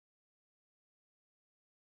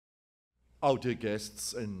Our dear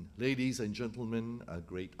guests and ladies and gentlemen, a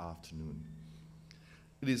great afternoon.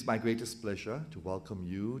 It is my greatest pleasure to welcome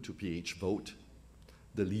you to PH Vote,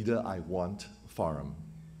 the Leader I Want Forum.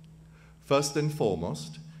 First and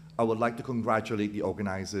foremost, I would like to congratulate the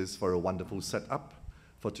organizers for a wonderful setup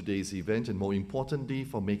for today's event and more importantly,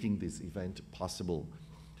 for making this event possible.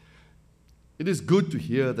 It is good to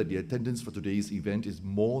hear that the attendance for today's event is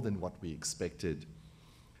more than what we expected.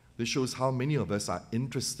 This shows how many of us are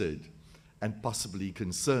interested and possibly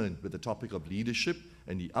concerned with the topic of leadership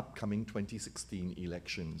and the upcoming 2016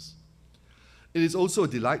 elections. It is also a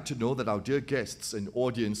delight to know that our dear guests and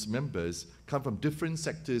audience members come from different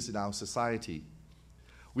sectors in our society.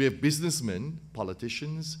 We have businessmen,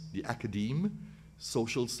 politicians, the academe,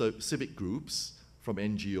 social civic groups, from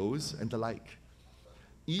NGOs and the like.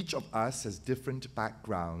 Each of us has different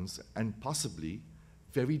backgrounds and possibly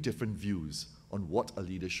very different views on what a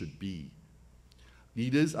leader should be.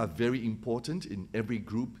 Leaders are very important in every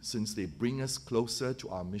group since they bring us closer to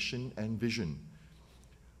our mission and vision.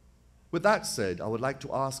 With that said, I would like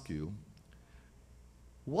to ask you,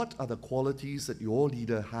 what are the qualities that your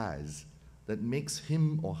leader has that makes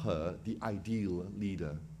him or her the ideal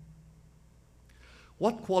leader?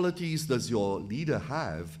 What qualities does your leader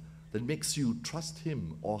have that makes you trust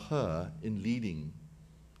him or her in leading?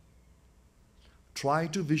 Try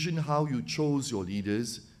to vision how you chose your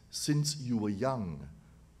leaders since you were young.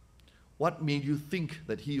 What made you think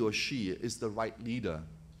that he or she is the right leader?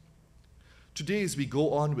 Today, as we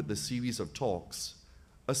go on with the series of talks,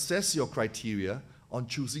 assess your criteria on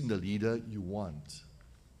choosing the leader you want.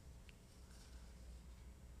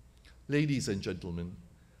 Ladies and gentlemen,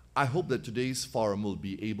 I hope that today's forum will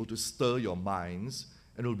be able to stir your minds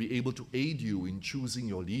and will be able to aid you in choosing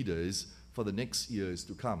your leaders for the next years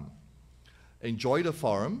to come. Enjoy the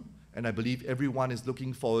forum, and I believe everyone is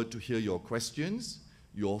looking forward to hear your questions,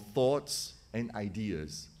 your thoughts, and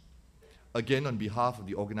ideas. Again, on behalf of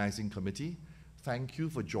the organizing committee, thank you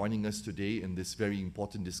for joining us today in this very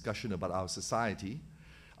important discussion about our society,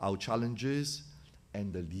 our challenges,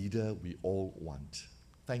 and the leader we all want.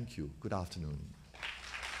 Thank you. Good afternoon.